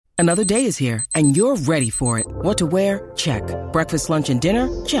Another day is here, and you're ready for it. What to wear? Check. Breakfast, lunch, and dinner?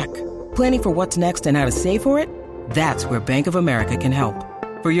 Check. Planning for what's next and how to save for it? That's where Bank of America can help.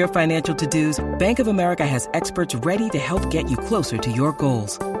 For your financial to-dos, Bank of America has experts ready to help get you closer to your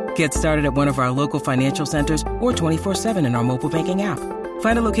goals. Get started at one of our local financial centers or 24/7 in our mobile banking app.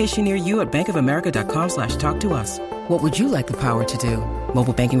 Find a location near you at bankofamerica.com/talktous. What would you like the power to do?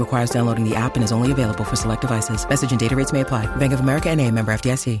 Mobile banking requires downloading the app and is only available for select devices. Message and data rates may apply. Bank of America N.A., member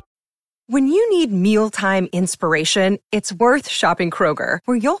FDIC. When you need mealtime inspiration, it's worth shopping Kroger,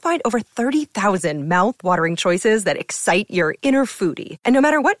 where you'll find over 30,000 mouth-watering choices that excite your inner foodie. And no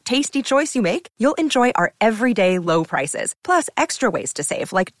matter what tasty choice you make, you'll enjoy our everyday low prices, plus extra ways to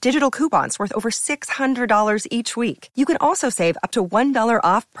save, like digital coupons worth over $600 each week. You can also save up to $1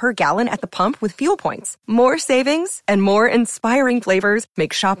 off per gallon at the pump with fuel points. More savings and more inspiring flavors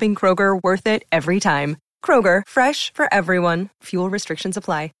make shopping Kroger worth it every time. Kroger, fresh for everyone. Fuel restrictions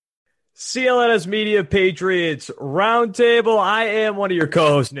apply. CLNS Media Patriots Roundtable. I am one of your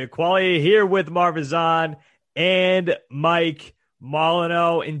co-hosts, Nick Quaglia, here with Marvin Zahn and Mike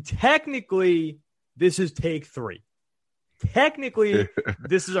Molyneux. And technically, this is take 3. Technically,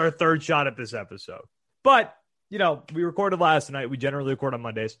 this is our third shot at this episode. But, you know, we recorded last night. We generally record on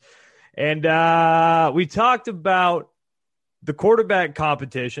Mondays. And we talked about the quarterback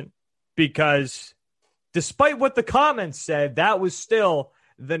competition because despite what the comments said, that was still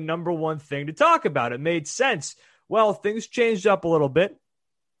the number one thing to talk about. It made sense. Well, things changed up a little bit.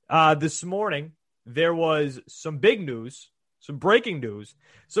 This morning, there was some big news, some breaking news,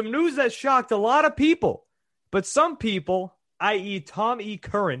 some news that shocked a lot of people. But some people, i.e. Tom E.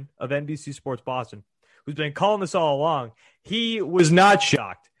 Curran of NBC Sports Boston, who's been calling this all along, he was not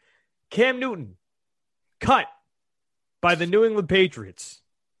shocked. Cam Newton cut by the New England Patriots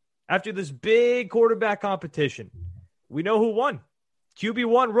after this big quarterback competition. We know who won.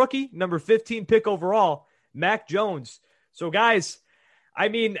 QB1 rookie, number 15 pick overall, Mac Jones. So, guys, I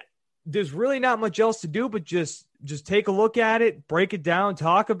mean, there's really not much else to do but just take a look at it, break it down,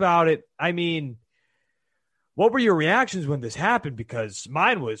 talk about it. I mean, what were your reactions when this happened? Because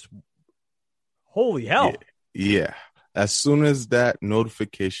mine was, holy hell. Yeah. As soon as that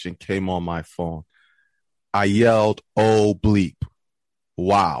notification came on my phone, I yelled, "Oh, bleep."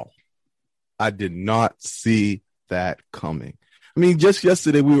 Wow. I did not see that coming. I mean, just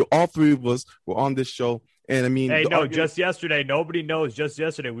yesterday, all three of us were on this show. And I mean, hey, no, just yesterday, nobody knows. Just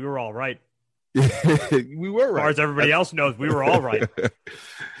yesterday, we were all right. We were right. As far as everybody else knows, we were all right.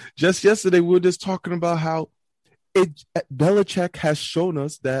 Just yesterday, we were just talking about how Belichick has shown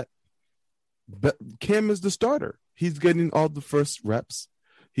us that Cam is the starter. He's getting all the first reps.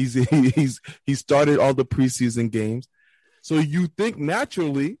 He started all the preseason games. So you think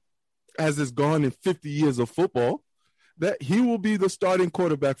naturally, as it's gone in 50 years of football, that he will be the starting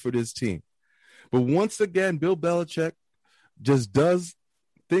quarterback for this team. But once again, Bill Belichick just does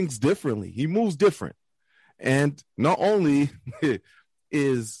things differently. He moves different. And not only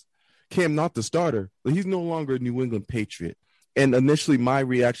is Cam not the starter, but he's no longer a New England Patriot. And initially my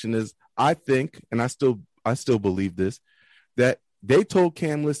reaction is, I think, and I still believe this, that they told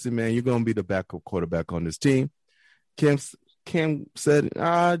Cam, listen, man, you're going to be the backup quarterback on this team. Cam said,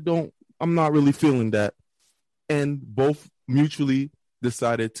 I'm not really feeling that. And both mutually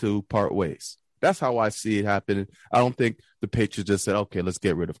decided to part ways. That's how I see it happening. I don't think the Patriots just said, okay, let's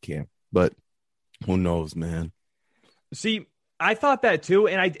get rid of Cam. But who knows, man? See, I thought that too.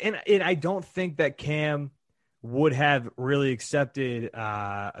 And I don't think that Cam would have really accepted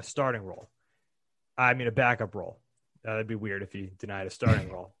a starting role. I mean, a backup role. That'd be weird if he denied a starting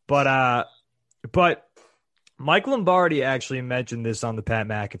role. But Mike Lombardi actually mentioned this on the Pat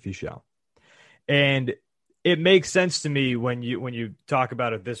McAfee show. And it makes sense to me when you talk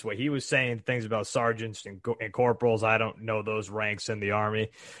about it this way. He was saying things about sergeants and corporals. I don't know those ranks in the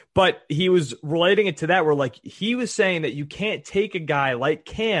Army, but he was relating it to that where like he was saying that you can't take a guy like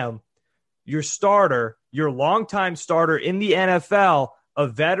Cam, your starter, your longtime starter in the NFL, a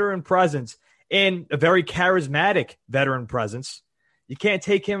veteran presence and a very charismatic veteran presence. You can't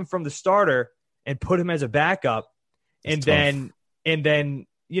take him from the starter and put him as a backup and then,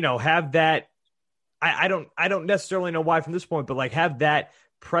 you know, have that. I don't necessarily know why from this point, but like have that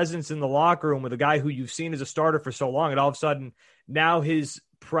presence in the locker room with a guy who you've seen as a starter for so long. And all of a sudden now his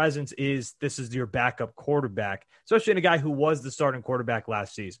presence is, this is your backup quarterback, especially in a guy who was the starting quarterback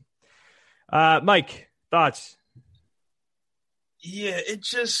last season. Mike, thoughts? Yeah, it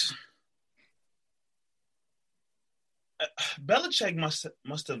just, Belichick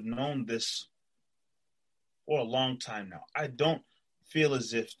must have known this for a long time now. I don't feel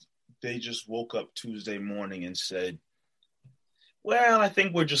as if they just woke up Tuesday morning and said, Well, I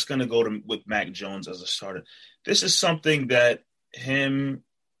think we're just going to go with Mac Jones as a starter. This is something that him,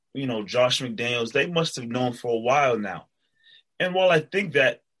 Josh McDaniels, they must have known for a while now. And while I think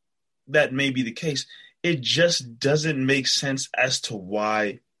that may be the case, it just doesn't make sense as to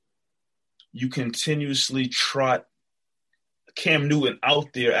why you continuously trot Cam Newton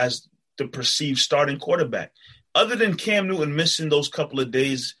out there as the perceived starting quarterback. Other than Cam Newton missing those couple of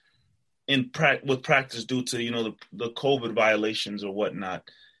days with practice due to, the COVID violations or whatnot,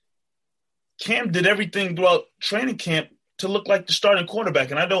 Cam did everything throughout training camp to look like the starting quarterback.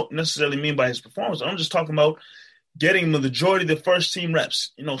 And I don't necessarily mean by his performance. I'm just talking about getting the majority of the first team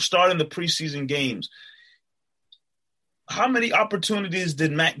reps, starting the preseason games. How many opportunities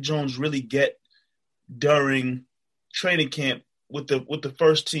did Mac Jones really get during training camp with the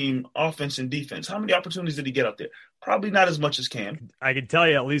first team offense and defense? How many opportunities did he get out there? Probably not as much as Cam. I can tell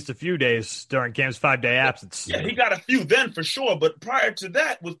you at least a few days during Cam's 5-day absence. Yeah, he got a few then for sure. But prior to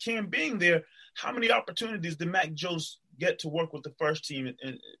that, with Cam being there, how many opportunities did Mac Jones get to work with the first team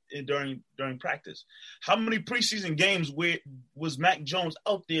during practice? How many preseason games was Mac Jones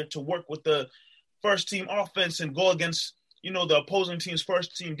out there to work with the first team offense and go against the opposing team's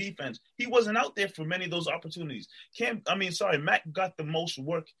first team defense? He wasn't out there for many of those opportunities. Mac got the most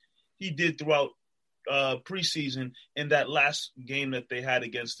work he did throughout preseason in that last game that they had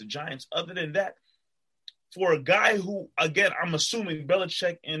against the Giants. Other than that, for a guy who, again, I'm assuming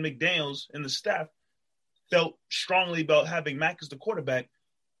Belichick and McDaniels and the staff felt strongly about having Mac as the quarterback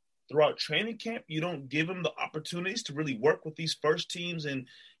throughout training camp, you don't give him the opportunities to really work with these first teams and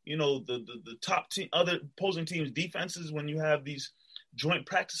the top team, other opposing teams' defenses when you have these joint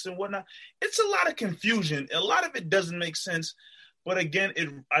practices and whatnot. It's a lot of confusion. A lot of it doesn't make sense. But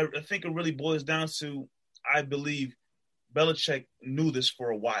again, I think it really boils down to, I believe, Belichick knew this for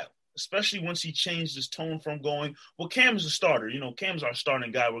a while, especially once he changed his tone from going, well, Cam's a starter. Cam's our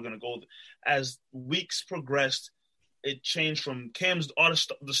starting guy. We're going to go. As weeks progressed, it changed from Cam's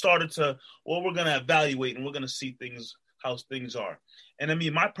the starter to, well, we're going to evaluate and we're going to see how things are. And I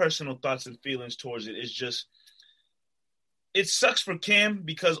mean, my personal thoughts and feelings towards it is just, it sucks for Cam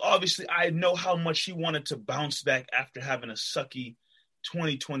because obviously I know how much he wanted to bounce back after having a sucky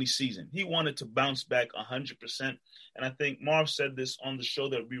 2020 season. He wanted to bounce back 100%. And I think Marv said this on the show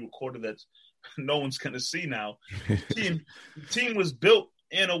that we recorded that no one's going to see now. The team was built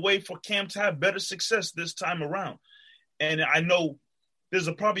in a way for Cam to have better success this time around. And I know there's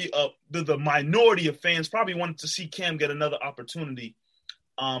the minority of fans probably wanted to see Cam get another opportunity.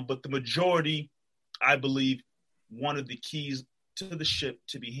 But the majority, I believe, wanted the keys to the ship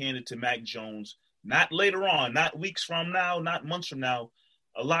to be handed to Mac Jones, not later on, not weeks from now, not months from now.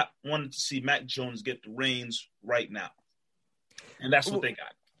 A lot wanted to see Mac Jones get the reins right now. And that's what they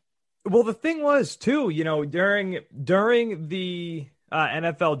got. Well, the thing was, too, during the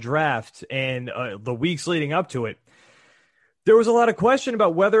NFL draft and the weeks leading up to it, there was a lot of question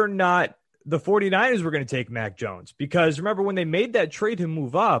about whether or not the 49ers were going to take Mac Jones. Because remember, when they made that trade to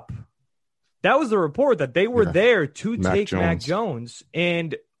move up, that was the report that they were there to take Mac Jones.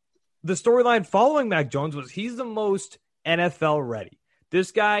 And the storyline following Mac Jones was he's the most NFL ready.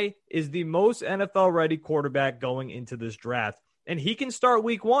 This guy is the most NFL ready quarterback going into this draft. And he can start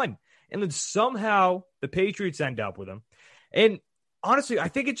week 1. And then somehow the Patriots end up with him. And honestly, I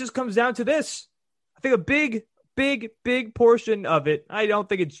think it just comes down to this. I think a big portion of it, I don't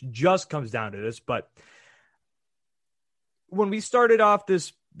think it just comes down to this, but when we started off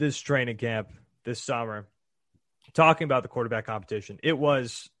this training camp this summer, talking about the quarterback competition, it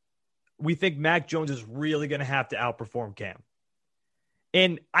was, we think Mac Jones is really going to have to outperform Cam.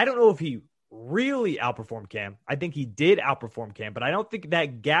 And I don't know if he really outperformed Cam. I think he did outperform Cam, but I don't think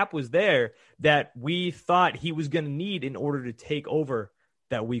that gap was there that we thought he was going to need in order to take over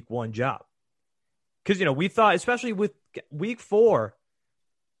that week 1 job. Because, we thought, especially with week 4,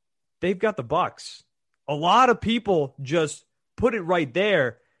 they've got the Bucs. A lot of people just put it right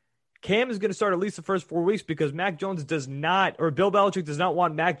there. Cam is going to start at least the first 4 weeks because Mac Jones does not, or Bill Belichick does not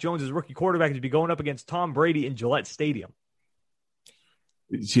want Mac Jones as rookie quarterback to be going up against Tom Brady in Gillette Stadium.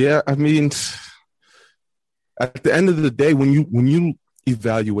 Yeah, I mean, at the end of the day, when you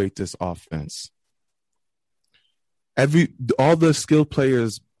evaluate this offense, all the skilled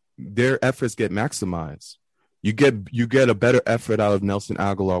players, their efforts get maximized. You get a better effort out of Nelson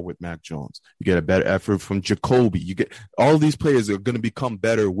Aguilar with Mac Jones. You get a better effort from Jacoby. You get all these players are going to become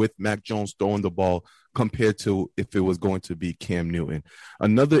better with Mac Jones throwing the ball compared to if it was going to be Cam Newton.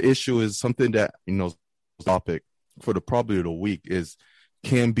 Another issue is something that topic for probably the week is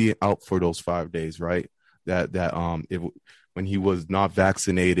Cam being out for those 5 days, right? That when he was not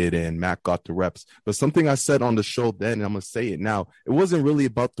vaccinated and Mac got the reps. But something I said on the show then, and I'm going to say it now, it wasn't really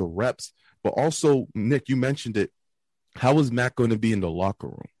about the reps, but also, Nick, you mentioned it. How was Mac going to be in the locker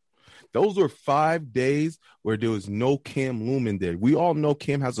room? Those were 5 days where there was no Cam Newton there. We all know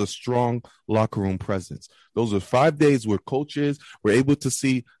Cam has a strong locker room presence. Those are 5 days where coaches were able to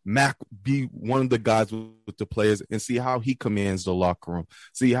see Mac be one of the guys with the players and see how he commands the locker room,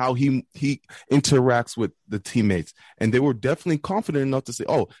 see how he interacts with the teammates. And they were definitely confident enough to say,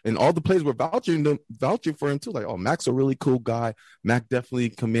 oh, and all the players were vouching for him too. Like, oh, Mac's a really cool guy. Mac definitely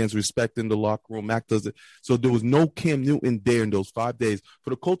commands respect in the locker room. Mac does it. So there was no Cam Newton there in those 5 days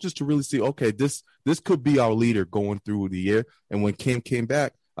for the coaches to really see, okay, this could be our leader going through the year. And when Cam came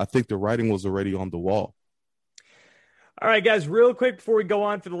back, I think the writing was already on the wall. All right, guys, real quick before we go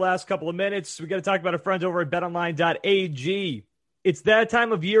on for the last couple of minutes, we got to talk about our friends over at betonline.ag. It's that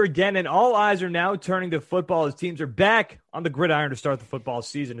time of year again, and all eyes are now turning to football as teams are back on the gridiron to start the football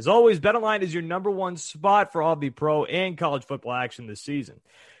season. As always, BetOnline is your number one spot for all the pro and college football action this season.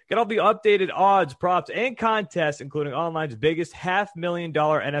 Get all the updated odds, props, and contests, including online's biggest $500,000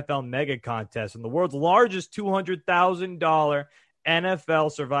 NFL mega contest and the world's largest $200,000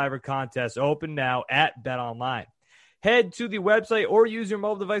 NFL Survivor contest open now at BetOnline. Head to the website or use your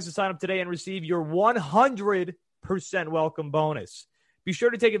mobile device to sign up today and receive your 100% welcome bonus. Be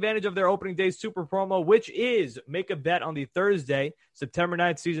sure to take advantage of their opening day super promo, which is make a bet on the Thursday, September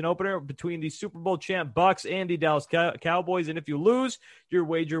 9th season opener between the Super Bowl champ Bucks and the Dallas Cowboys. And if you lose, your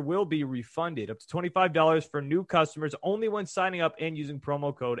wager will be refunded up to $25 for new customers only when signing up and using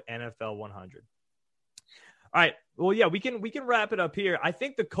promo code NFL100. All right. Well, yeah, we can wrap it up here. I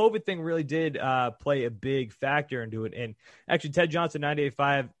think the COVID thing really did play a big factor into it. And actually, Ted Johnson,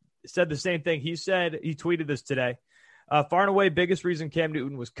 98.5, said the same thing. He tweeted this today. Far and away, biggest reason Cam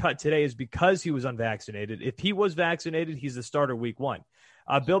Newton was cut today is because he was unvaccinated. If he was vaccinated, he's the starter week one.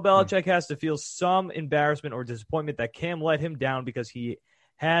 Bill Belichick has to feel some embarrassment or disappointment that Cam let him down because he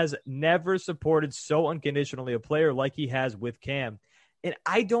has never supported so unconditionally a player like he has with Cam. And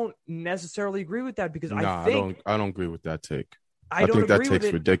I don't necessarily agree with that because I don't agree with that take. I think that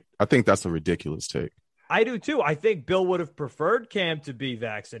take's ridiculous. I think that's a ridiculous take. I do too. I think Bill would have preferred Cam to be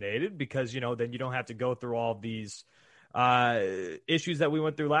vaccinated because, then you don't have to go through all these issues that we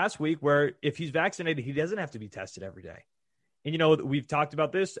went through last week where if he's vaccinated, he doesn't have to be tested every day. And, we've talked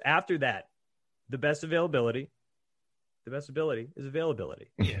about this after that. The best ability is availability.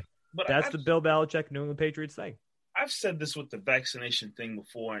 Yeah. But that's the Bill Belichick New England Patriots thing. I've said this with the vaccination thing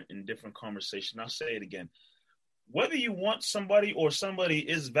before in different conversations. I'll say it again. Whether you want somebody or somebody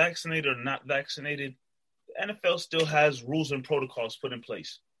is vaccinated or not vaccinated, the NFL still has rules and protocols put in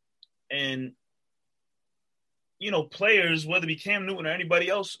place. And, players, whether it be Cam Newton or anybody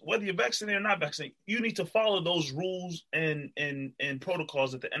else, whether you're vaccinated or not vaccinated, you need to follow those rules and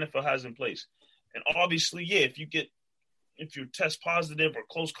protocols that the NFL has in place. And obviously, yeah, if you test positive or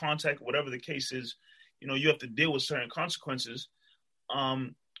close contact, whatever the case is, you have to deal with certain consequences.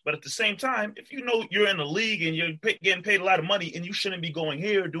 But at the same time, if you're in a league and you're getting paid a lot of money and you shouldn't be going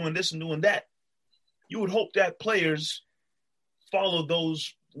here, doing this and doing that, you would hope that players follow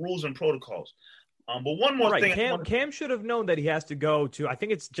those rules and protocols. But one more thing. Cam should have known that he has to go to, I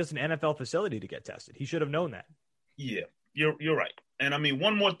think it's just an NFL facility to get tested. He should have known that. Yeah, you're right. And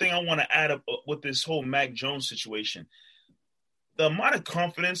one more thing I want to add up with this whole Mac Jones situation. The amount of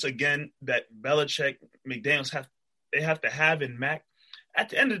confidence, again, that Belichick, McDaniels have to have in Mac. At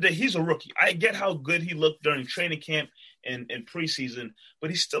the end of the day, he's a rookie. I get how good he looked during training camp and preseason, but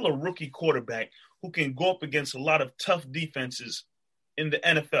he's still a rookie quarterback who can go up against a lot of tough defenses in the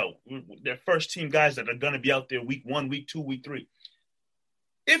NFL. They're first-team guys that are going to be out there week 1, week 2, week 3.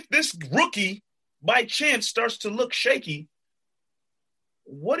 If this rookie, by chance, starts to look shaky,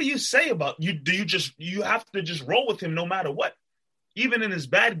 what do you say about you? You have to just roll with him no matter what? Even in his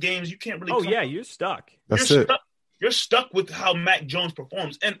bad games, you can't really. Oh, yeah, you're stuck. You're stuck with how Mac Jones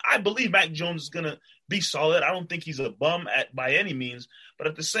performs. And I believe Mac Jones is going to be solid. I don't think he's a bum by any means. But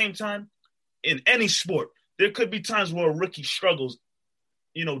at the same time, in any sport, there could be times where a rookie struggles,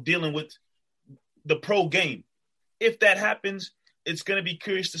 dealing with the pro game. If that happens, it's going to be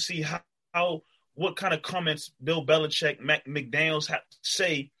curious to see what kind of comments Bill Belichick, McDaniels have to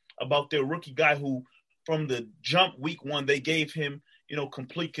say about their rookie guy who, from the jump week 1, they gave him,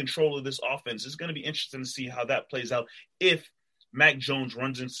 complete control of this offense. It's going to be interesting to see how that plays out if Mac Jones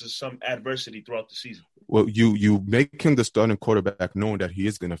runs into some adversity throughout the season. Well, you make him the starting quarterback knowing that he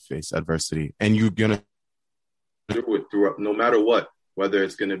is going to face adversity, and you're going to do it throughout, no matter what, whether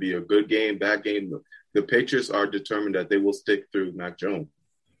it's going to be a good game, bad game. The Patriots are determined that they will stick through Mac Jones.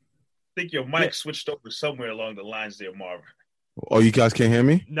 I think your mic switched over somewhere along the lines there, Marvin. Oh, you guys can't hear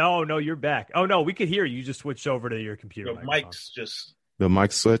me? No, you're back. Oh, no, we could hear you. You just switched over to your computer. Your mic's just the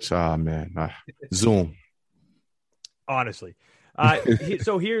mic switch. Ah, man, Zoom. Honestly,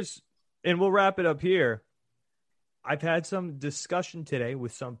 so here's, and we'll wrap it up here. I've had some discussion today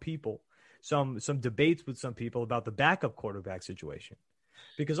with some people, some debates with some people about the backup quarterback situation,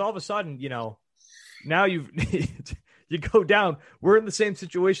 because all of a sudden, now you go down. We're in the same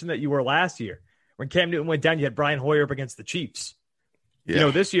situation that you were last year. When Cam Newton went down, you had Brian Hoyer up against the Chiefs. Yeah.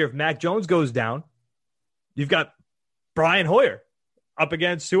 This year, if Mac Jones goes down, you've got Brian Hoyer up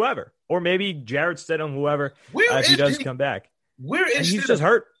against whoever, or maybe Jarrett Stidham, whoever, if he does come back. He's just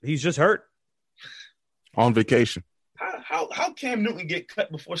hurt. He's just hurt. On vacation. How Cam Newton get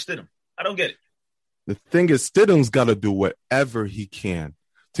cut before Stidham? I don't get it. The thing is, Stidham's got to do whatever he can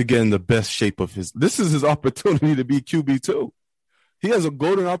to get in the best shape of his. This is his opportunity to be QB2. He has a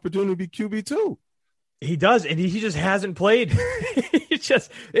golden opportunity to be QB2. He does, and he just hasn't played.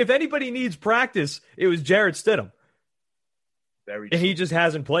 If anybody needs practice, it was Jarrett Stidham. Very true. And he just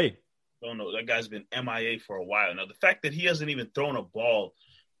hasn't played. Don't know. That guy's been MIA for a while now. The fact that he hasn't even thrown a ball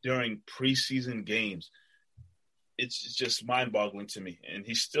during preseason games, it's just mind-boggling to me. And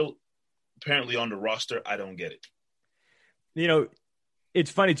he's still apparently on the roster. I don't get it. It's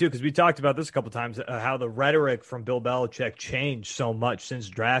funny, too, because we talked about this a couple times, how the rhetoric from Bill Belichick changed so much since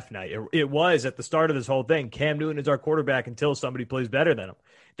draft night. It was at the start of this whole thing, Cam Newton is our quarterback until somebody plays better than him.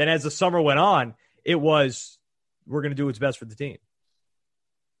 Then as the summer went on, it was, we're going to do what's best for the team.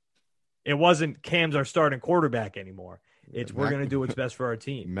 It wasn't Cam's our starting quarterback anymore. It's we're going to do what's best for our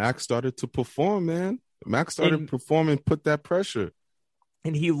team. Mac started to perform, man. Mac started performing, put that pressure.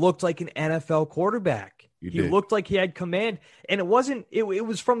 And he looked like an NFL quarterback. He looked like he had command. And it wasn't, it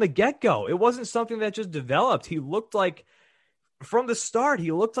was from the get-go. It wasn't something that just developed. He looked like, from the start,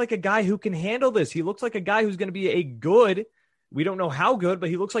 he looked like a guy who can handle this. He looks like a guy who's going to be a good, we don't know how good, but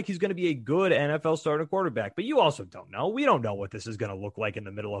he looks like he's going to be a good NFL starting quarterback. But you also don't know. We don't know what this is going to look like in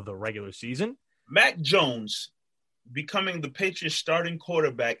the middle of the regular season. Mac Jones becoming the Patriots starting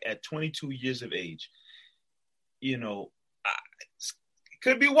quarterback at 22 years of age. It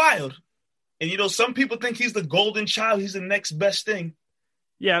could be wild. And, some people think he's the golden child. He's the next best thing.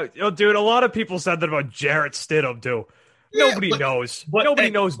 Yeah, dude, a lot of people said that about Jarrett Stidham, too. Yeah, Nobody knows.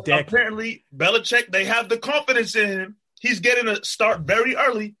 Nobody knows Dick. Apparently, Belichick, they have the confidence in him. He's getting a start very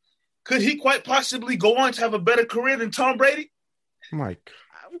early. Could he quite possibly go on to have a better career than Tom Brady? Mike.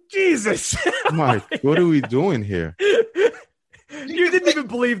 Jesus. Mike, what are we doing here? You didn't even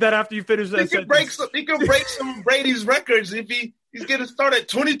believe that after you finished that sentence. He could break some of Brady's records if he's going to start at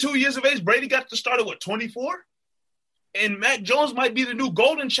 22 years of age. Brady got to start at, 24? And Mac Jones might be the new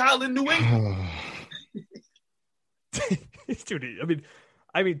golden child in New England. Dude,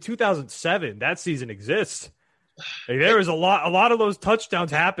 I mean, 2007, that season exists. Like, there was a lot of those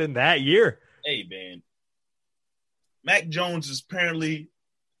touchdowns happened that year. Hey, man. Mac Jones is apparently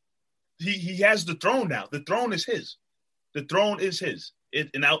he has the throne now. The throne is his. The throne is his.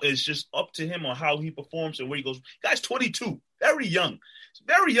 Now it's just up to him on how he performs and where he goes. Guy's 22, very young. It's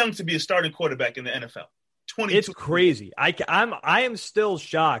very young to be a starting quarterback in the NFL. 22. It's crazy. I am still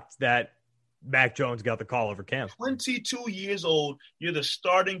shocked that Mac Jones got the call over Cam. 22 years old. You're the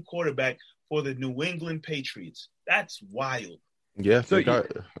starting quarterback for the New England Patriots. That's wild. Yeah,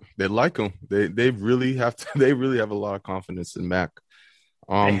 they like him. They really have to. They really have a lot of confidence in Mac.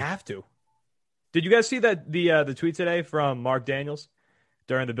 They have to. Did you guys see that the tweet today from Mark Daniels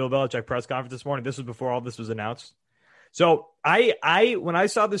during the Bill Belichick press conference this morning? This was before all this was announced. So I when I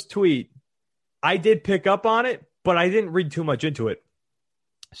saw this tweet, I did pick up on it, but I didn't read too much into it.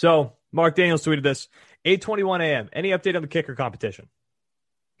 So Mark Daniels tweeted this: 8:21 a.m. Any update on the kicker competition?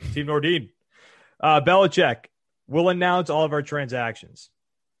 Steve Nordine. Belichick will announce all of our transactions.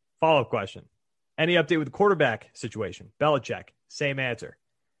 Follow-up question. Any update with the quarterback situation? Belichick. Same answer.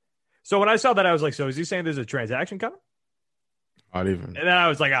 So when I saw that, I was like, so is he saying there's a transaction coming? Not even. And then I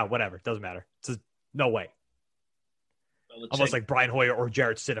was like, whatever. Doesn't matter. No way. Belichick. Almost like Brian Hoyer or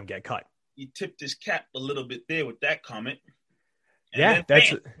Jarrett Stidham get cut. He tipped his cap a little bit there with that comment. And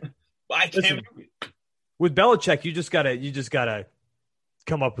that's listen, with Belichick, you just gotta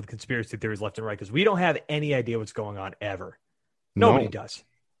come up with conspiracy theories left and right because we don't have any idea what's going on ever. Nobody does.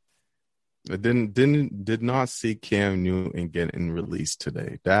 I did not see Cam Newton getting released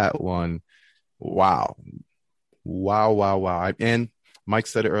today. That one, wow. And Mike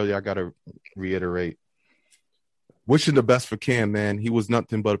said it earlier. I gotta reiterate. Wishing the best for Cam, man. He was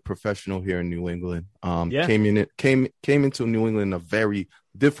nothing but a professional here in New England. Came into New England in a very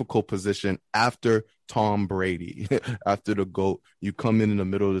difficult position after Tom Brady, after the GOAT. You come in the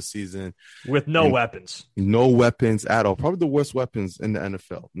middle of the season with no weapons. No weapons at all. Probably the worst weapons in the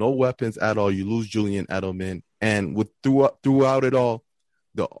NFL. No weapons at all. You lose Julian Edelman. And with throughout it all,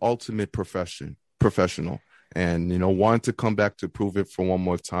 the ultimate professional. And, wanted to come back to prove it for one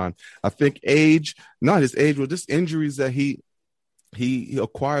more time. I think not his age, but just injuries that he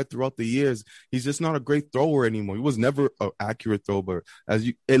acquired throughout the years. He's just not a great thrower anymore. He was never an accurate thrower.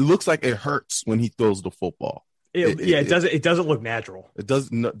 It looks like it hurts when he throws the football. It doesn't look natural. It does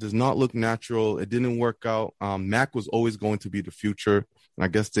not look natural. It didn't work out. Mac was always going to be the future. And I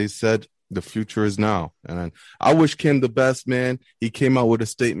guess they said the future is now. And I wish Kim the best, man. He came out with a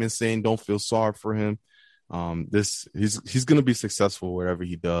statement saying, don't feel sorry for him. He's going to be successful wherever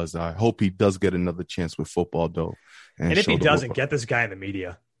he does. I hope he does get another chance with football, though. And if he doesn't, get this guy in the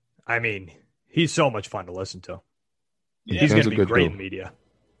media. I mean, he's so much fun to listen to. Yeah, he's going to be great in the media.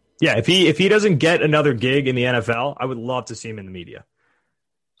 Yeah, if he doesn't get another gig in the NFL, I would love to see him in the media.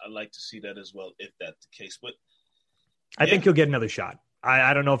 I'd like to see that as well, if that's the case. But I think he'll get another shot.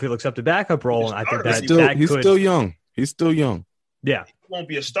 I don't know if he'll accept a backup role, and I think he's still young. He's still young. Yeah, he won't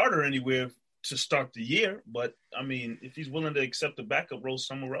be a starter anywhere to start the year, but I mean, if he's willing to accept a backup role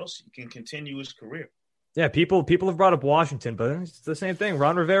somewhere else, he can continue his career. Yeah, people have brought up Washington, but it's the same thing.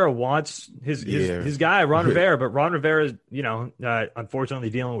 Ron Rivera wants his guy, Ron Rivera, but Ron Rivera is, unfortunately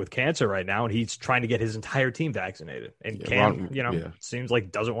dealing with cancer right now, and he's trying to get his entire team vaccinated. And seems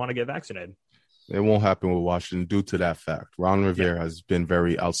like doesn't want to get vaccinated. It won't happen with Washington due to that fact. Ron Rivera has been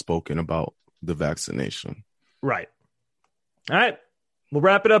very outspoken about the vaccination. Right. All right. We'll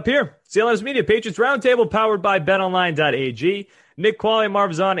wrap it up here. CLNS Media Patriots Roundtable powered by BetOnline.ag. Nick Qualley,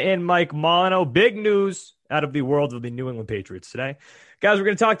 Marv Zahn, and Mike Molyneux. Big news out of the world of the New England Patriots today. Guys, we're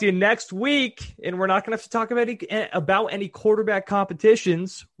going to talk to you next week, and we're not going to have to talk about any quarterback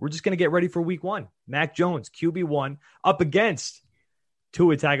competitions. We're just going to get ready for week one. Mac Jones, QB1, up against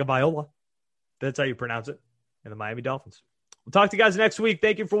Tua Tagovailoa. That's how you pronounce it. And the Miami Dolphins. We'll talk to you guys next week.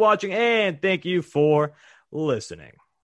 Thank you for watching, and thank you for listening.